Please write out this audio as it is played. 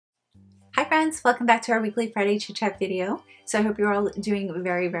Hi friends, welcome back to our weekly Friday chit chat video. So I hope you're all doing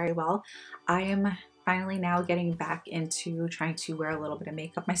very well. I am finally now getting back into trying to wear a little bit of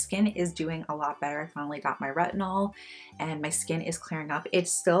makeup. My skin is doing a lot better. I finally got my retinol and my skin is clearing up.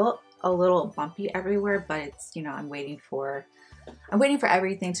 It's still a little bumpy everywhere, but it's, you know, I'm waiting for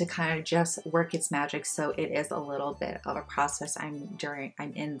everything to kind of just work its magic. So it is a little bit of a process. I'm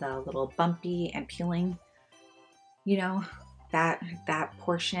in the little bumpy and peeling, you know, that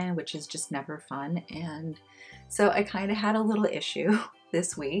portion, which is just never fun. And so I kind of had a little issue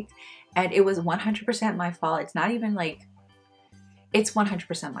this week, and it was 100% my fault. It's not even like, it's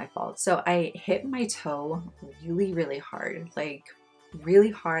 100% my fault. So I hit my toe really hard, like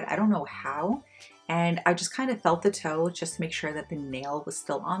really hard. I don't know how. And I just kind of felt the toe just to make sure that the nail was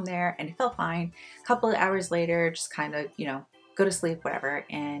still on there, and it felt fine. A couple of hours later, just kind of, you know, go to sleep, whatever.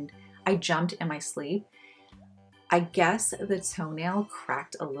 And I jumped in my sleep. I guess the toenail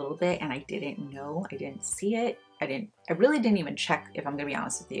cracked a little bit and I didn't know, I didn't see it. I really didn't even check, if I'm gonna be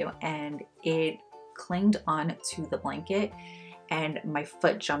honest with you. And it clinged on to the blanket and my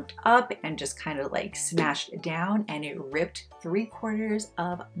foot jumped up and just kind of like smashed it down, and it ripped 3/4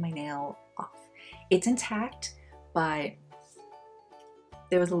 of my nail off. It's intact, but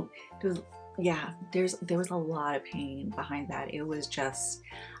there was a lot of pain behind that. It was just,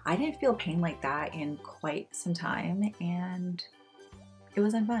 I didn't feel pain like that in quite some time, and it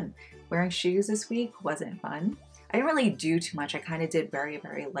wasn't fun. Wearing shoes this week wasn't fun. I didn't really do too much. I kind of did very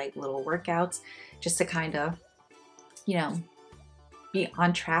light little workouts just to kind of, you know, be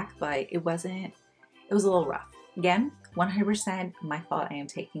on track, but it was a little rough. Again, 100% my fault. I am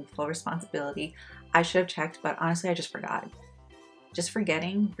taking full responsibility. I should have checked, but honestly, I just forgot. Just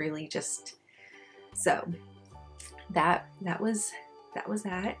forgetting really just, so that was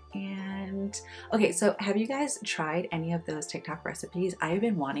that. And okay, so have you guys tried any of those TikTok recipes? I have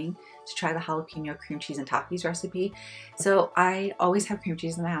been wanting to try the jalapeno cream cheese and Takis recipe. So I always have cream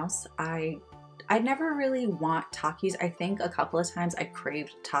cheese in the house. I never really want Takis. I think a couple of times I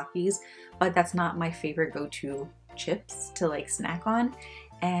craved Takis, but that's not my favorite go-to chips to like snack on.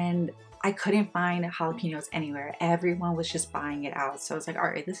 And I couldn't find jalapenos anywhere. Everyone was just buying it out. So I was like, all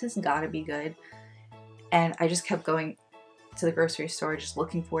right, this has gotta be good. And I just kept going to the grocery store, just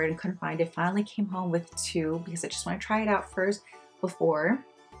looking for it and couldn't find it. Finally came home with 2 because I just want to try it out first before,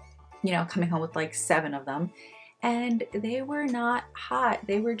 you know, coming home with like 7 of them. And they were not hot.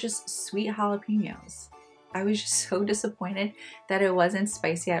 They were just sweet jalapenos. I was just so disappointed that it wasn't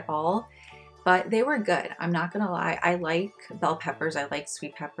spicy at all. But they were good. I'm not gonna lie. I like bell peppers. I like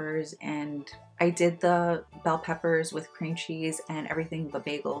sweet peppers, and I did the bell peppers with cream cheese and everything but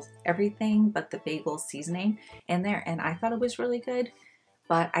the bagel seasoning in there, and I thought it was really good.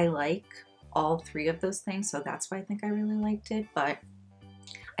 But I like all 3 of those things, so that's why I think I really liked it. But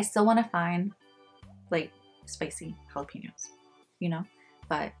I still want to find like spicy jalapenos, you know.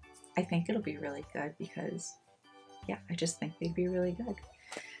 But I think it'll be really good because, yeah, I just think they'd be really good.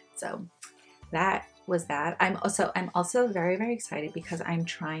 So that was that. I'm also very excited because I'm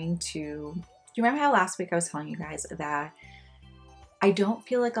trying to, do you remember how last week I was telling you guys that I don't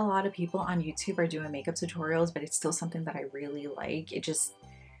feel like a lot of people on YouTube are doing makeup tutorials, but it's still something that I really like. It just,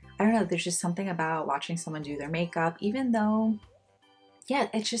 I don't know, there's just something about watching someone do their makeup, even though, yeah,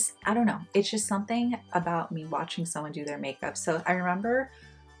 it's just, I don't know, it's just something about me watching someone do their makeup. So I remember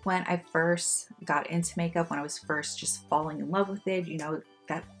when I first got into makeup, when I was first just falling in love with it, you know,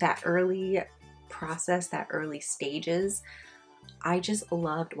 that early process, that early stages, I just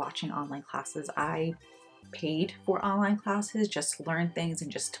loved watching online classes. I paid for online classes just to learn things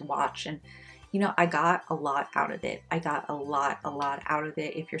and just to watch, and you know, I got a lot out of it. I got a lot out of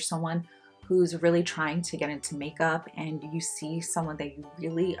it. If you're someone who's really trying to get into makeup and you see someone that you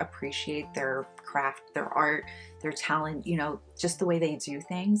really appreciate their craft, their art, their talent, you know, just the way they do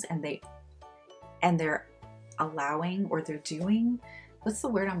things, and they're allowing, or they're doing, what's the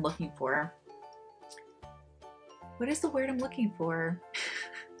word I'm looking for? What is the word I'm looking for?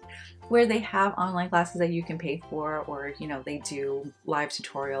 Where they have online classes that you can pay for, or, you know, they do live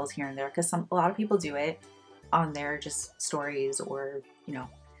tutorials here and there, because a lot of people do it on their just stories, or, you know,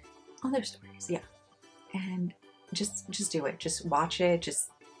 on their stories, yeah. And just do it, just watch it, just,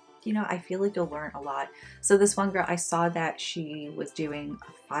 you know, I feel like you'll learn a lot. So this one girl, I saw that she was doing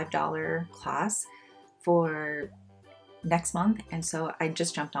a $5 class for next month, and so I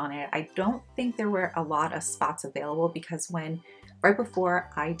just jumped on it. I don't think there were a lot of spots available, because right before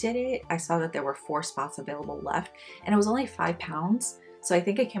I did it, I saw that there were 4 spots available left, and it was only £5, so I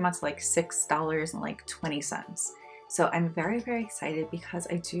think it came out to like $6.20. So I'm very excited because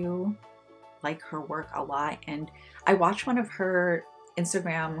I do like her work a lot, and I watched one of her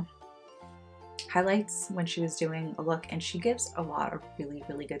Instagram highlights when she was doing a look, and she gives a lot of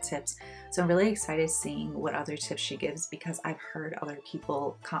really good tips. So I'm really excited seeing what other tips she gives, because I've heard other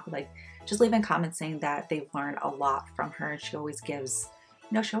people like just leaving comments saying that they've learned a lot from her. She always gives,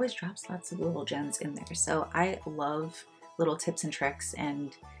 you know, she always drops lots of little gems in there. So I love little tips and tricks,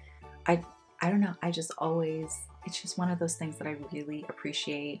 and I don't know, I just always, it's just one of those things that I really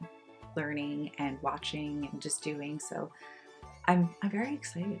appreciate learning and watching and just doing. So I'm very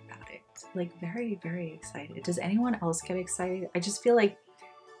excited about it. Like very excited. Does anyone else get excited? I just feel like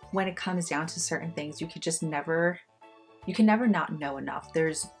when it comes down to certain things, you can never not know enough.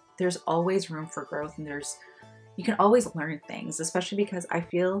 There's always room for growth, and you can always learn things, especially because I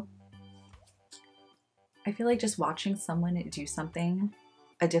feel like just watching someone do something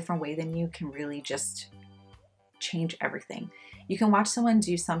a different way than you can really just change everything. You can watch someone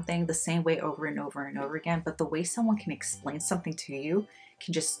do something the same way over and over and over again, but the way someone can explain something to you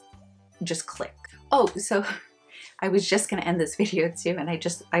can just click. Oh, so I was just gonna end this video too, and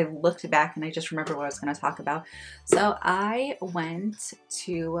I looked back and I just remember what I was gonna talk about. So I went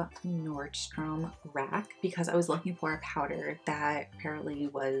to Nordstrom Rack because I was looking for a powder that apparently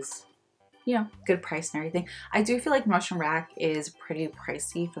was, you know, good price and everything. I do feel like Nordstrom Rack is pretty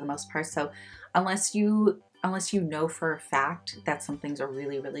pricey for the most part. So unless you know for a fact that something's a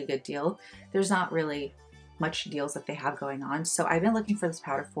really good deal, there's not really much deals that they have going on. So I've been looking for this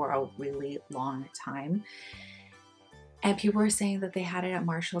powder for a really long time, and people were saying that they had it at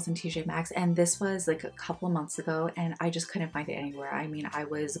Marshall's and TJ Maxx, and this was like a couple of months ago, and I just couldn't find it anywhere. I mean, I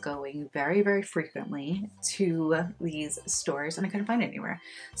was going very frequently to these stores and I couldn't find it anywhere.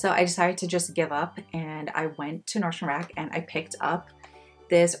 So I decided to just give up, and I went to Nordstrom Rack and I picked up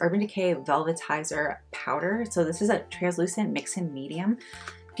this Urban Decay Velvetizer powder. So this is a translucent mix-in medium.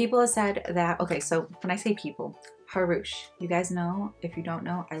 People have said that, okay, so when I say people, Harush, you guys know, if you don't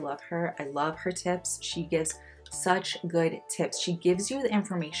know, I love her. I love her tips. She gives such good tips. She gives you the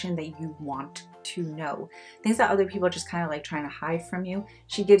information that you want to know. Things that other people are just kind of like trying to hide from you.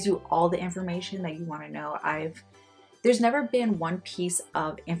 She gives you all the information that you want to know. There's never been one piece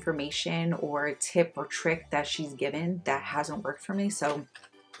of information or tip or trick that she's given that hasn't worked for me. So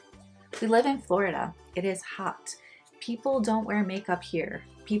we live in Florida. It is hot. People don't wear makeup here.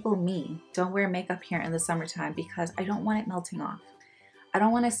 People, me, don't wear makeup here in the summertime because I don't want it melting off. I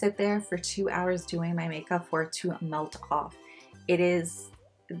don't want to sit there for 2 hours doing my makeup for it to melt off. It is,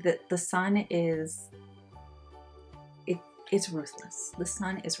 the sun is, it's ruthless. The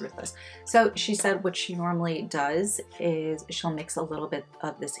sun is ruthless. So she said what she normally does is she'll mix a little bit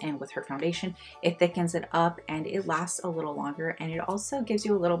of this in with her foundation. It thickens it up and it lasts a little longer, and it also gives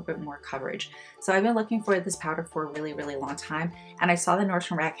you a little bit more coverage. So I've been looking for this powder for a really long time, and I saw the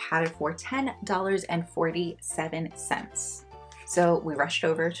Nordstrom Rack had it for $10.47. So we rushed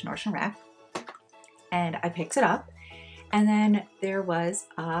over to Nordstrom Rack and I picked it up, and then there was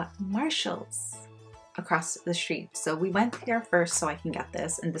Marshall's across the street. So we went there first so I can get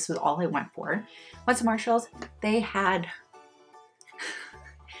this, and this was all I went for. Went to Marshall's. They had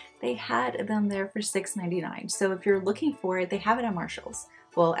them there for $6.99. So if you're looking for it, they have it at Marshall's.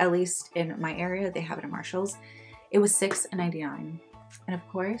 Well, at least in my area, they have it at Marshall's. It was $6.99. And of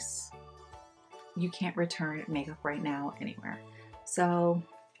course, you can't return makeup right now anywhere. So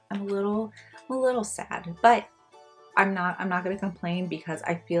I'm a little sad, but I'm not going to complain because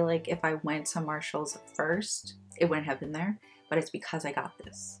I feel like if I went to Marshall's first, it wouldn't have been there, but it's because I got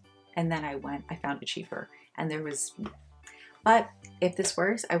this. And then I found it cheaper, and there was, but if this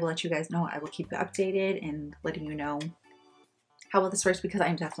works, I will let you guys know. I will keep you updated and letting you know how well this works, because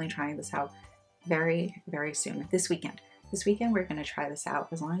I'm definitely trying this out very soon. This weekend we're going to try this out.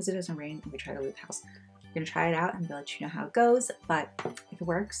 As long as it doesn't rain and we try to leave the house, we're going to try it out and let you know how it goes. But if it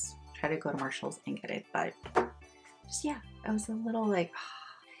works, try to go to Marshall's and get it. But just, yeah, I was a little like,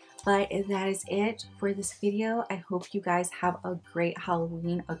 but that is it for this video. I hope you guys have a great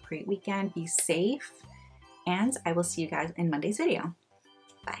Halloween, a great weekend, be safe, and I will see you guys in Monday's video.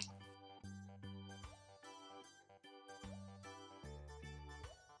 Bye.